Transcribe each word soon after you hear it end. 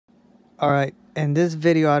Alright, in this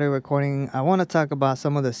video audio recording, I want to talk about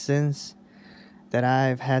some of the sins that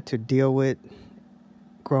I've had to deal with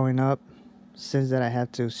growing up, sins that I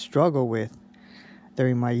had to struggle with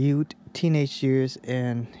during my youth, teenage years,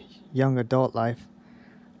 and young adult life.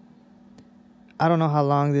 I don't know how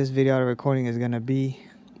long this video audio recording is going to be,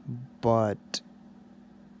 but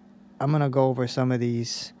I'm going to go over some of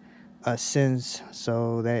these sins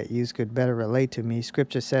so that you could better relate to me.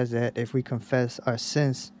 Scripture says that if we confess our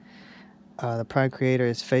sins, the Pride Creator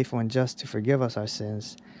is faithful and just to forgive us our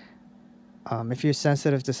sins. If you're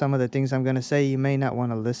sensitive to some of the things I'm going to say, you may not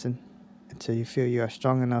want to listen until you feel you are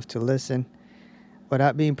strong enough to listen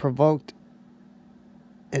without being provoked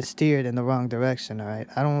and steered in the wrong direction, all right?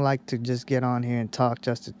 I don't like to just get on here and talk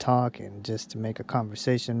just to talk and just to make a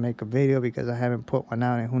conversation, make a video because I haven't put one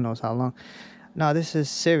out in who knows how long. No, this is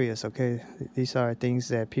serious, okay? These are things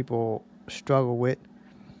that people struggle with.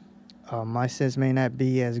 My sins may not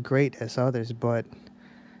be as great as others, but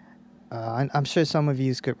I'm sure some of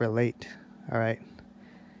you could relate, all right?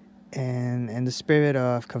 And in the spirit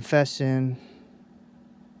of confession,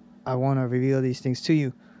 I want to reveal these things to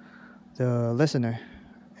you, the listener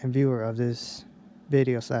and viewer of this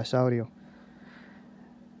video/audio.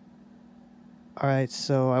 All right,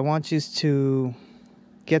 so I want you to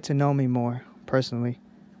get to know me more personally.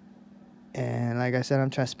 And like I said, I'm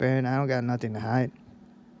transparent. I don't got nothing to hide.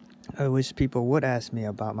 I wish people would ask me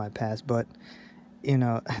about my past, but, you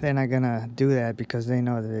know, they're not going to do that because they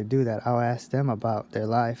know that they do that. I'll ask them about their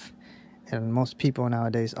life. And most people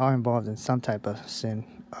nowadays are involved in some type of sin,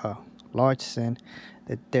 large sin,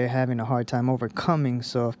 that they're having a hard time overcoming.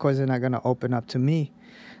 So, of course, they're not going to open up to me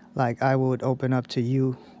like I would open up to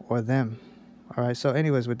you or them. All right. So,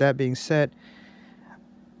 anyways, with that being said,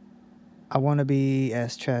 I want to be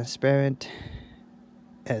as transparent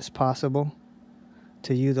as possible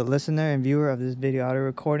to you, the listener and viewer of this video audio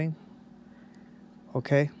recording.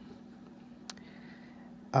 Okay?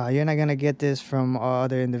 You're not going to get this from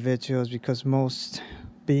other individuals because most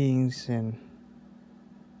beings and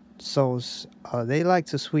souls, they like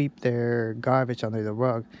to sweep their garbage under the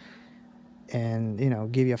rug and, you know,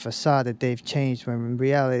 give you a facade that they've changed when in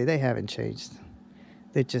reality they haven't changed.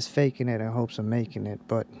 They're just faking it in hopes of making it.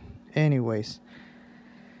 But anyways,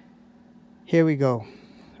 here we go.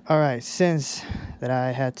 All right, sins that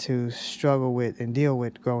I had to struggle with and deal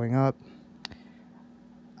with growing up.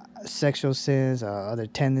 Sexual sins, other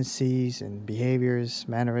tendencies and behaviors,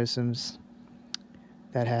 mannerisms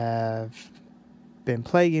that have been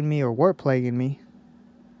plaguing me or were plaguing me.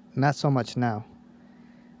 Not so much now.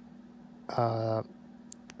 The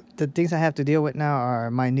things I have to deal with now are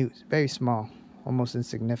minute, very small, almost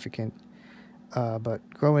insignificant. But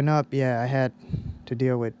growing up, yeah, I had to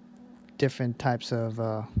deal with different types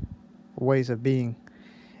of ways of being,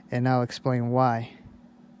 and I'll explain why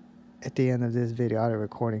at the end of this video audio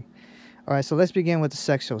recording. All right, so let's begin with the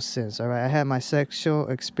sexual sins. All right, I had my sexual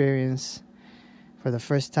experience for the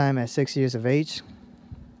first time at 6 years of age.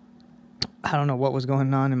 I don't know what was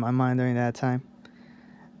going on in my mind during that time.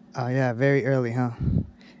 Yeah, very early, huh?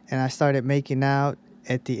 And I started making out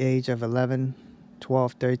at the age of 11,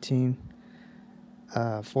 12, 13,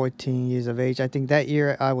 14 years of age. I think that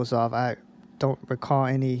year I was off. I don't recall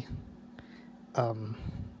any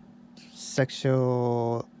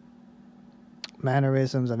sexual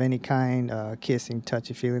mannerisms of any kind, kissing,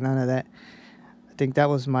 touchy feeling, none of that. I think that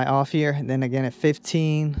was my off year. And then again at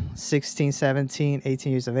 15, 16, 17,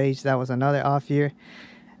 18 years of age, that was another off year.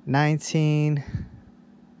 19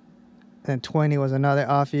 and 20 was another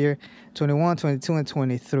off year. 21, 22, and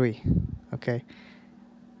 23. Okay.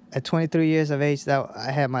 At 23 years of age, that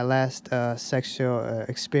I had my last sexual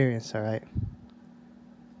experience, all right?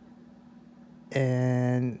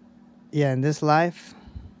 And, yeah, in this life,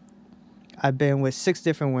 I've been with 6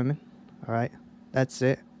 different women, all right? That's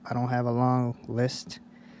it. I don't have a long list.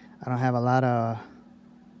 I don't have a lot of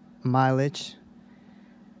mileage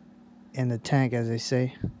in the tank, as they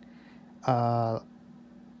say. As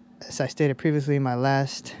I stated previously, my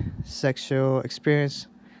last sexual experience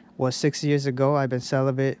was 6 years ago. I've been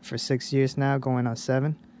celibate for 6 years now, going on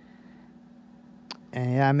 7.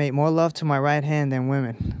 And yeah, I made more love to my right hand than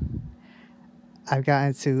women. I've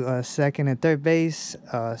gotten to second and third base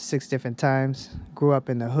 6 different times. Grew up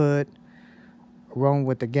in the hood, roamed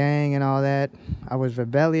with the gang and all that. I was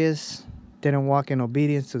rebellious, didn't walk in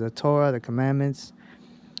obedience to the Torah, the commandments,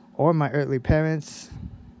 or my earthly parents.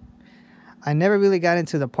 I never really got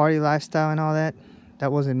into the party lifestyle and all that.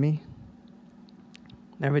 That wasn't me.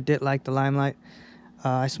 Never did like the limelight.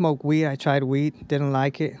 I smoked weed. I tried weed. Didn't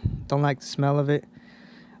like it. Don't like the smell of it.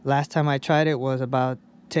 Last time I tried it was about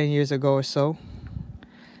 10 years ago or so.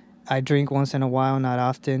 I drink once in a while, not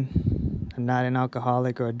often. I'm not an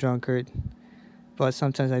alcoholic or a drunkard, but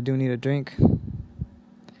sometimes I do need a drink.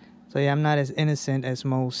 So yeah, I'm not as innocent as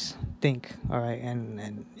most think, all right?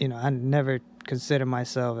 And you know, I never consider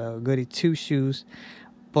myself a goody two-shoes,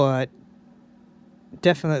 but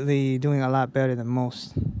definitely doing a lot better than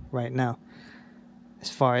most right now as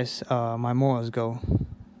far as my morals go.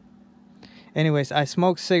 Anyways, I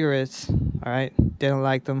smoked cigarettes, all right? Didn't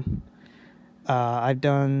like them. I've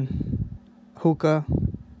done hookah.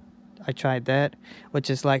 I tried that, which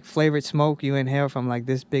is like flavored smoke. You inhale from like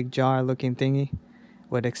this big jar looking thingy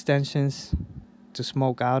with extensions to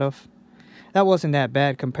smoke out of. That wasn't that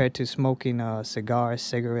bad compared to smoking cigars,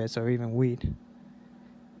 cigarettes, or even weed.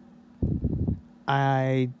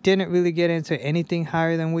 I didn't really get into anything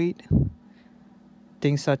higher than weed.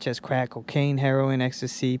 Things such as crack, cocaine, heroin,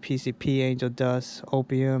 ecstasy, PCP, angel dust,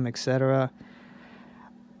 opium, etc.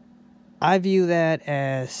 I view that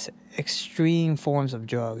as extreme forms of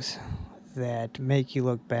drugs that make you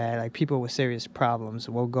look bad. Like people with serious problems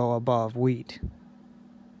will go above weed.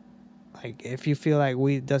 Like if you feel like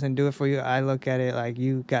weed doesn't do it for you, I look at it like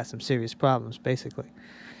you got some serious problems, basically.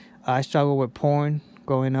 I struggled with porn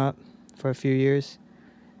growing up for a few years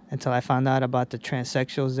until I found out about the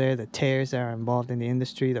transsexuals there, the tares that are involved in the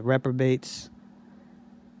industry, the reprobates,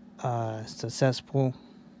 successful,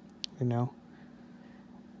 you know.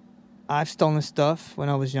 I've stolen stuff when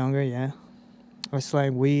I was younger, yeah. I was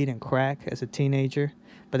selling weed and crack as a teenager,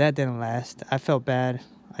 but that didn't last. I felt bad.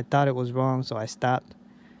 I thought it was wrong, so I stopped.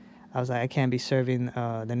 I was like, I can't be serving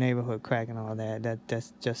the neighborhood crack and all that.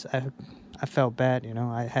 That's just, I felt bad, you know.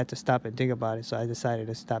 I had to stop and think about it, so I decided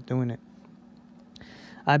to stop doing it.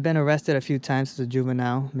 I've been arrested a few times as a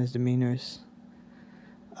juvenile, misdemeanors.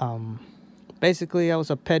 Basically, I was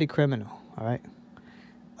a petty criminal, all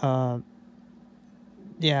right?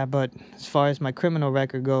 Yeah, but as far as my criminal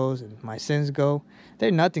record goes and my sins go,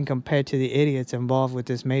 they're nothing compared to the idiots involved with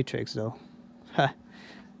this matrix, though.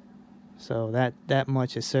 So that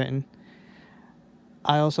much is certain.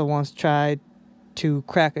 I also once tried to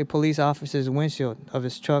crack a police officer's windshield of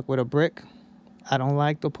his truck with a brick. I don't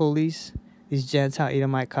like the police, these Gentile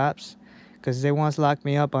Edomite cops, because they once locked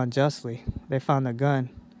me up unjustly. They found a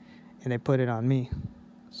gun, and they put it on me.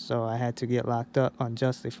 So I had to get locked up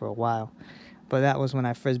unjustly for a while. But that was when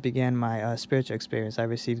I first began my spiritual experience. I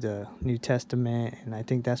received the New Testament, and I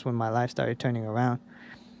think that's when my life started turning around.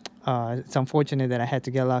 It's unfortunate that I had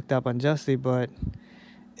to get locked up unjustly, but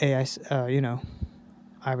hey,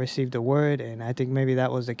 I received the word, and I think maybe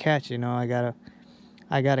that was the catch. You know,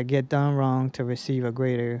 I gotta get done wrong to receive a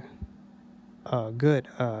greater good,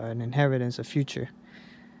 an inheritance, a future,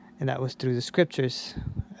 and that was through the scriptures.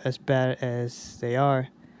 As bad as they are,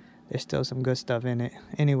 there's still some good stuff in it.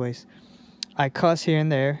 Anyways, I cuss here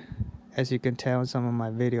and there, as you can tell in some of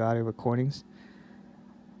my video audio recordings.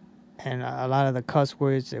 And a lot of the cuss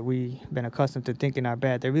words that we've been accustomed to thinking are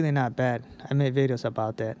bad, they're really not bad. I made videos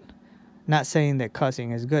about that. Not saying that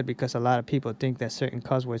cussing is good, because a lot of people think that certain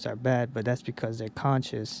cuss words are bad, but that's because their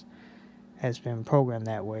conscience has been programmed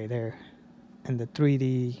that way. They're in the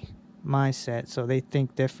 3D mindset, so they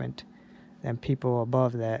think different than people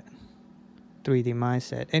above that 3D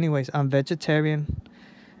mindset. Anyways, I'm vegetarian,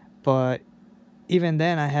 but even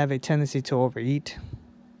then I have a tendency to overeat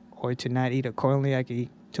or to not eat accordingly. I can eat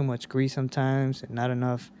too much grease sometimes and not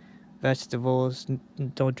enough vegetables,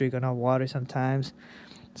 don't drink enough water sometimes.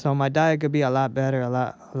 So my diet could be a lot better, a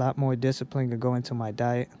lot more discipline could go into my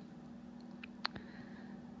diet.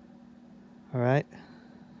 All right.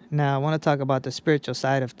 Now I want to talk about the spiritual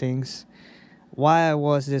side of things. Why I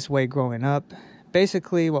was this way growing up.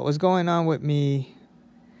 Basically, what was going on with me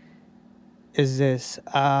is this.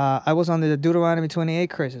 I was under the Deuteronomy 28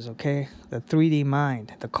 curses, okay? The 3D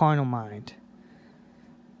mind, the carnal mind.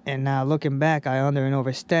 And now looking back, I under and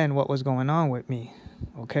understand what was going on with me,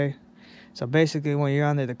 okay? So basically, when you're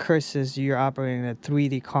under the curses, you're operating a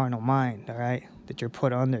 3D carnal mind, all right, that you're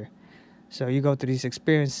put under. So you go through these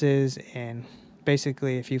experiences, and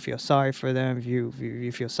basically, if you feel sorry for them, if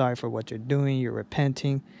you feel sorry for what you're doing, you're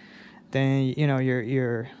repenting, then you know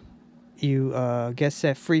you get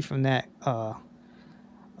set free from that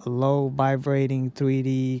low vibrating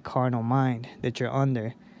 3D carnal mind that you're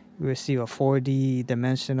under. You receive a 4D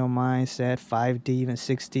dimensional mindset, 5D, even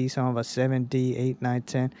 6D, some of us 7D, 8, 9,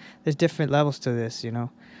 10. There's different levels to this, you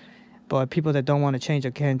know. But people that don't want to change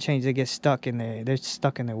or can't change, they get stuck in they're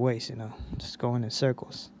stuck in their ways, you know, just going in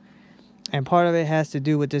circles. And part of it has to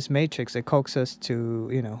do with this matrix that coaxes us to,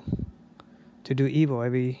 you know, to do evil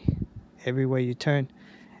every way you turn.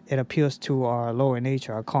 It appeals to our lower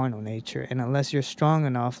nature, our carnal nature. And unless you're strong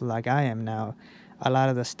enough, like I am now, a lot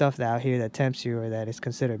of the stuff out here that tempts you or that is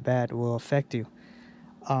considered bad will affect you.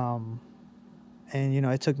 And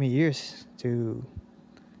it took me years to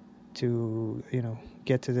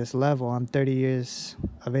get to this level. I'm 30 years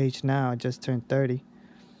of age now. I just turned 30.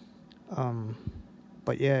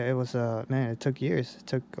 But yeah, it was man, it took years. It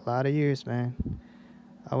took a lot of years, man.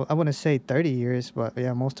 I wouldn't say 30 years, but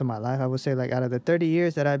yeah, most of my life. I would say, like, out of the 30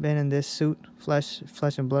 years that I've been in this suit, flesh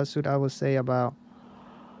and blood suit, I would say about,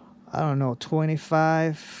 I don't know,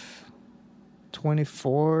 25,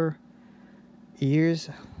 24 years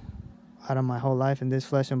out of my whole life in this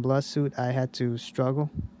flesh and blood suit, I had to struggle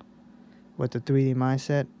with the 3D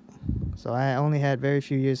mindset. So I only had very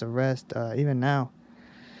few years of rest. Even now,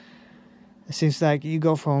 it seems like you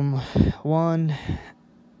go from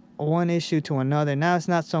one issue to another. Now it's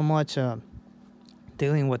not so much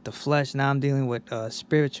dealing with the flesh. Now I'm dealing with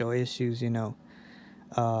spiritual issues,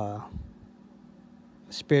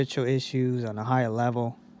 spiritual issues on a higher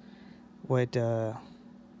level with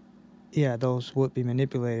those would-be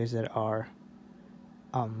manipulators that are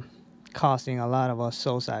causing a lot of us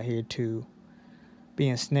souls out here to be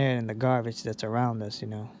ensnared in the garbage that's around us.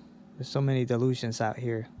 There's so many delusions out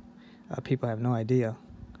here. People have no idea.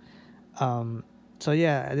 So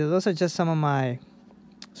yeah, those are just some of my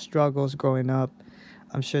struggles growing up.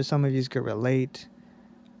 I'm sure some of you could relate.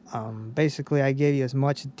 Basically, I gave you as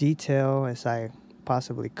much detail as I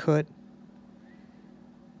possibly could.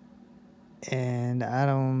 And I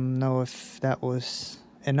don't know if that was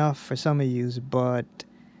enough for some of you, but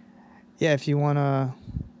yeah, if you want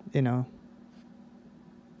to,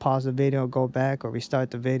 pause the video, go back, or restart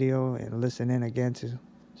the video and listen in again to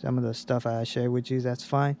some of the stuff I shared with you, that's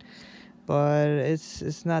fine. But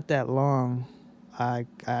it's not that long. I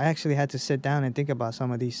actually had to sit down and think about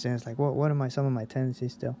some of these sins. Like, what are some of my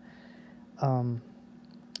tendencies still?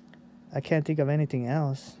 I can't think of anything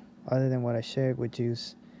else other than what I shared with you.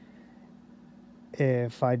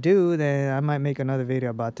 If I do, then I might make another video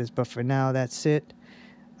about this. But for now, that's it.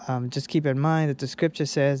 Just keep in mind that the scripture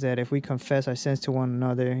says that if we confess our sins to one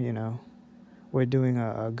another, we're doing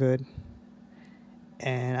a good.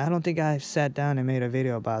 And I don't think I've sat down and made a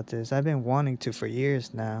video about this. I've been wanting to for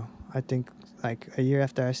years now. I think like a year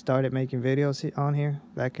after I started making videos on here,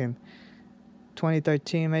 back in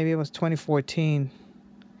 2013, maybe it was 2014.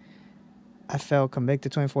 I felt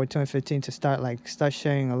convicted 2014, 2015 to start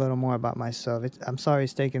sharing a little more about myself. I'm sorry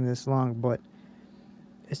it's taking this long, but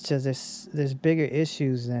it's just there's bigger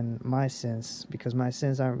issues than my sins, because my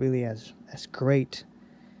sins aren't really as great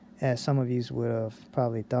as some of you would have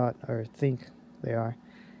probably thought or think they are.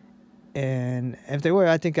 And if they were,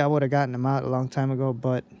 I think I would have gotten them out a long time ago.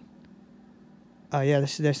 But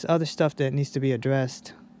there's other stuff that needs to be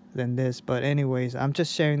addressed than this. But anyways, I'm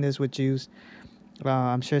just sharing this with you.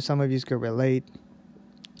 I'm sure some of you could relate.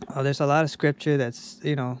 There's a lot of scripture that's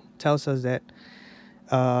tells us that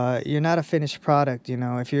you're not a finished product.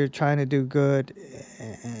 If you're trying to do good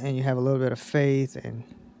and you have a little bit of faith and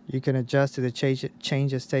you can adjust to the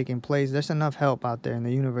changes taking place, there's enough help out there in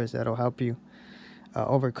the universe that'll help you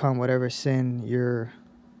overcome whatever sin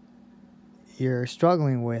you're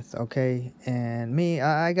struggling with. Okay, and me,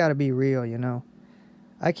 I gotta be real.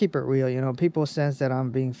 I keep it real. People sense that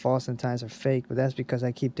I'm being false sometimes or fake, but that's because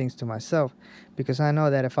I keep things to myself, because I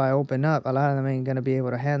know that if I open up, a lot of them ain't gonna be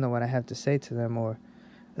able to handle what I have to say to them, or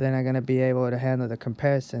they're not gonna be able to handle the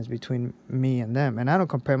comparisons between me and them. And I don't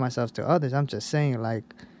compare myself to others. I'm just saying,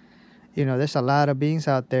 like, there's a lot of beings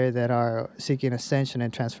out there that are seeking ascension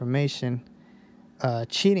and transformation,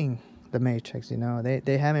 cheating the matrix.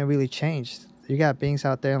 They haven't really changed. You got beings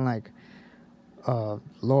out there in like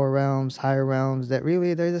lower realms, higher realms, that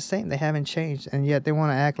really they're the same. They haven't changed, and yet they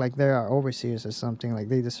want to act like they're our overseers or something, like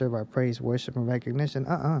they deserve our praise, worship, and recognition.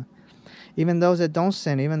 Even those that don't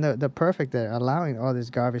sin, even the perfect, that are allowing all this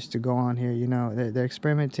garbage to go on here, their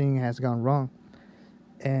experimenting has gone wrong,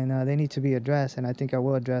 and they need to be addressed. And I think I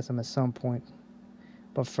will address them at some point,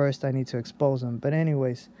 but first I need to expose them. But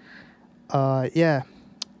anyways,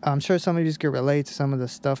 I'm sure some of you can relate to some of the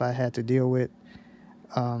stuff I had to deal with.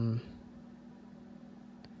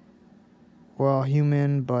 We're all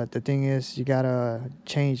human, but the thing is, you gotta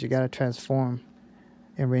change, you gotta transform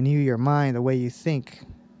and renew your mind, the way you think.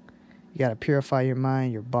 You gotta purify your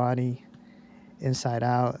mind, your body, inside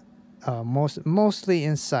out. Mostly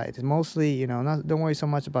inside. Mostly, don't worry so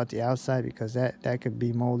much about the outside, because that could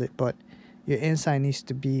be molded, but your inside needs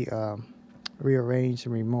to be rearranged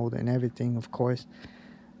and remolded and everything, of course.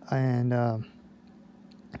 And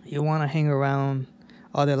you want to hang around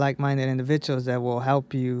other like-minded individuals that will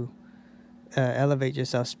help you elevate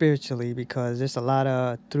yourself spiritually, because there's a lot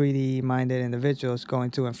of 3D minded individuals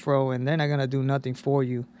going to and fro, and they're not going to do nothing for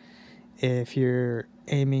you if you're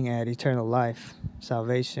aiming at eternal life,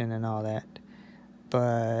 salvation, and all that.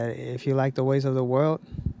 But if you like the ways of the world,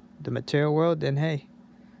 the material world, then hey,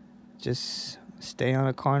 just stay on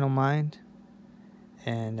a carnal mind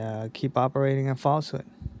and keep operating in falsehood.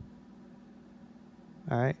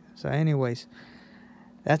 Alright, so anyways,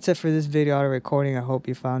 that's it for this video audio recording. I hope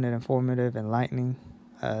you found it informative, enlightening.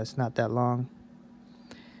 It's not that long,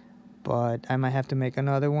 but I might have to make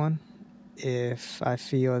another one if I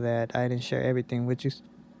feel that I didn't share everything with you.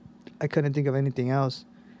 I couldn't think of anything else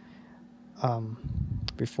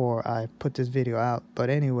before I put this video out. But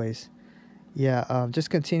anyways, yeah, just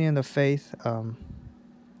continue in the faith.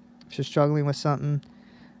 If you're struggling with something,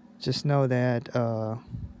 just know that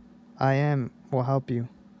I am will help you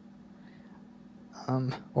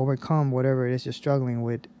overcome whatever it is you're struggling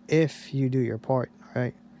with if you do your part,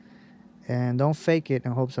 right? And don't fake it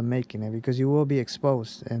in hopes of making it, because you will be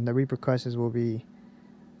exposed and the repercussions will be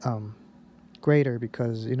greater,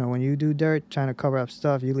 because when you do dirt trying to cover up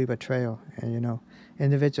stuff, you leave a trail. And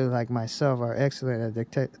individuals like myself are excellent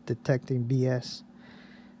at detecting BS.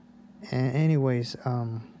 And anyways,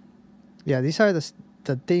 yeah, these are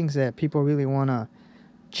the things that people really want to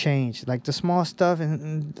change, like the small stuff,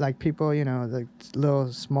 and like people, like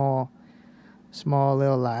little small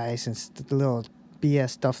little lies and little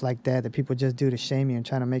BS stuff like that people just do to shame you and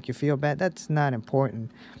trying to make you feel bad. That's not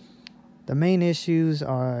important. The main issues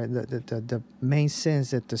are the main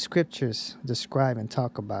sins that the scriptures describe and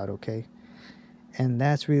talk about, okay? And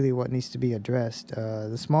that's really what needs to be addressed.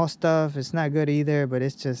 The small stuff, it's not good either, but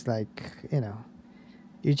it's just like,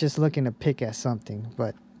 you're just looking to pick at something.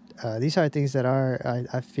 But these are things that are,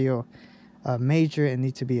 I feel, major and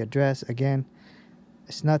need to be addressed. Again,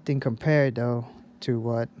 it's nothing compared, though, to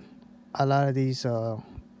what a lot of these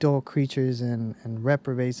dull creatures and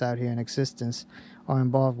reprobates out here in existence are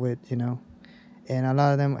involved with, and a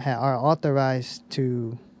lot of them are authorized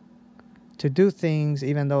to do things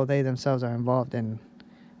even though they themselves are involved in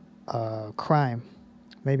crime.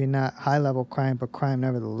 Maybe not high-level crime, but crime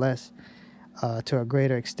nevertheless, to a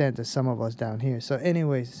greater extent than some of us down here. So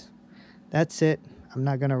anyways, that's it. I'm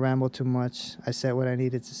not going to ramble too much. I said what I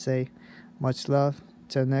needed to say. Much love.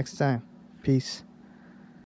 Till next time. Peace.